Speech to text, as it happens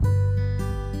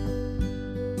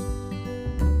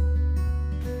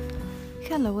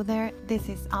Hello there, this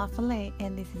is Alpha Lay,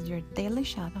 and this is your daily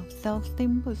shot of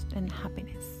self-esteem boost and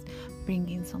happiness,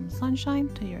 bringing some sunshine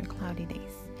to your cloudy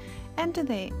days. And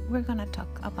today we're gonna talk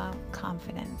about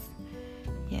confidence.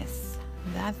 Yes,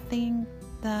 that thing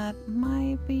that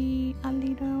might be a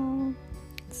little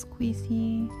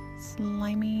squeezy,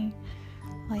 slimy,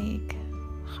 like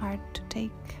hard to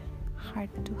take, hard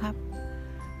to have.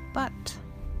 But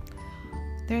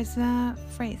there's a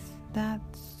phrase that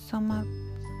sums up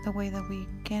the way that we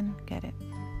can get it.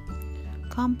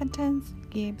 Competence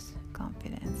gives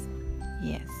confidence.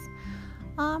 Yes,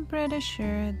 I'm pretty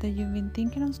sure that you've been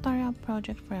thinking of starting a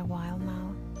project for a while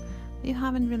now. You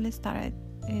haven't really started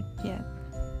it yet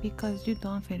because you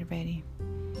don't feel ready.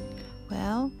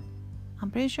 Well, I'm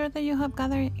pretty sure that you have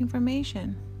gathered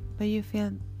information, but you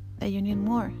feel that you need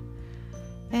more.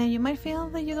 And you might feel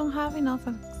that you don't have enough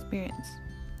experience.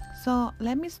 So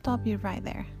let me stop you right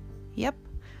there. Yep.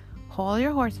 Hold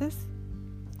your horses.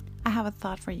 I have a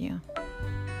thought for you.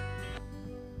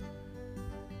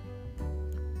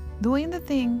 Doing the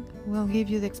thing will give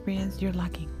you the experience you're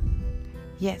lacking.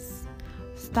 Yes,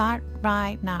 start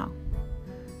right now.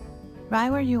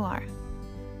 Right where you are.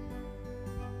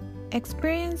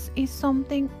 Experience is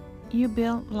something you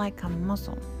build like a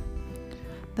muscle.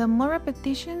 The more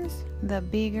repetitions, the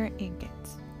bigger it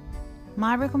gets.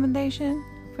 My recommendation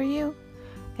for you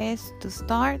is to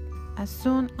start as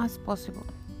soon as possible.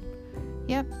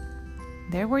 Yep,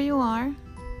 there where you are.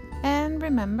 And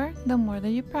remember, the more that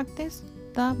you practice,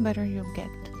 the better you'll get.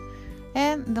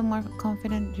 And the more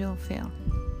confident you'll feel.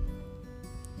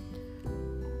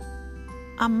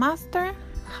 A master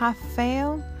has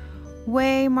failed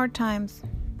way more times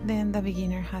than the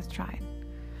beginner has tried.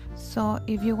 So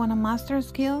if you want to master a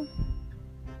skill,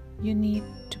 you need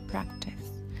to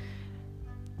practice.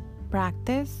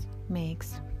 Practice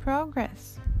makes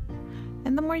progress.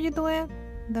 And the more you do it,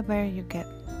 the better you get.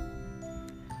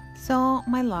 So,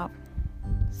 my love,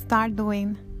 start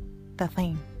doing the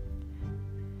thing.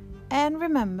 And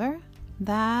remember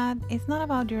that it's not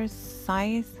about your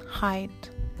size,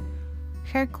 height,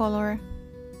 hair color,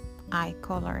 eye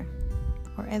color,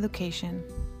 or education.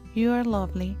 You are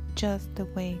lovely just the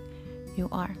way you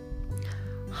are.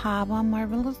 Have a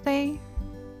marvelous day.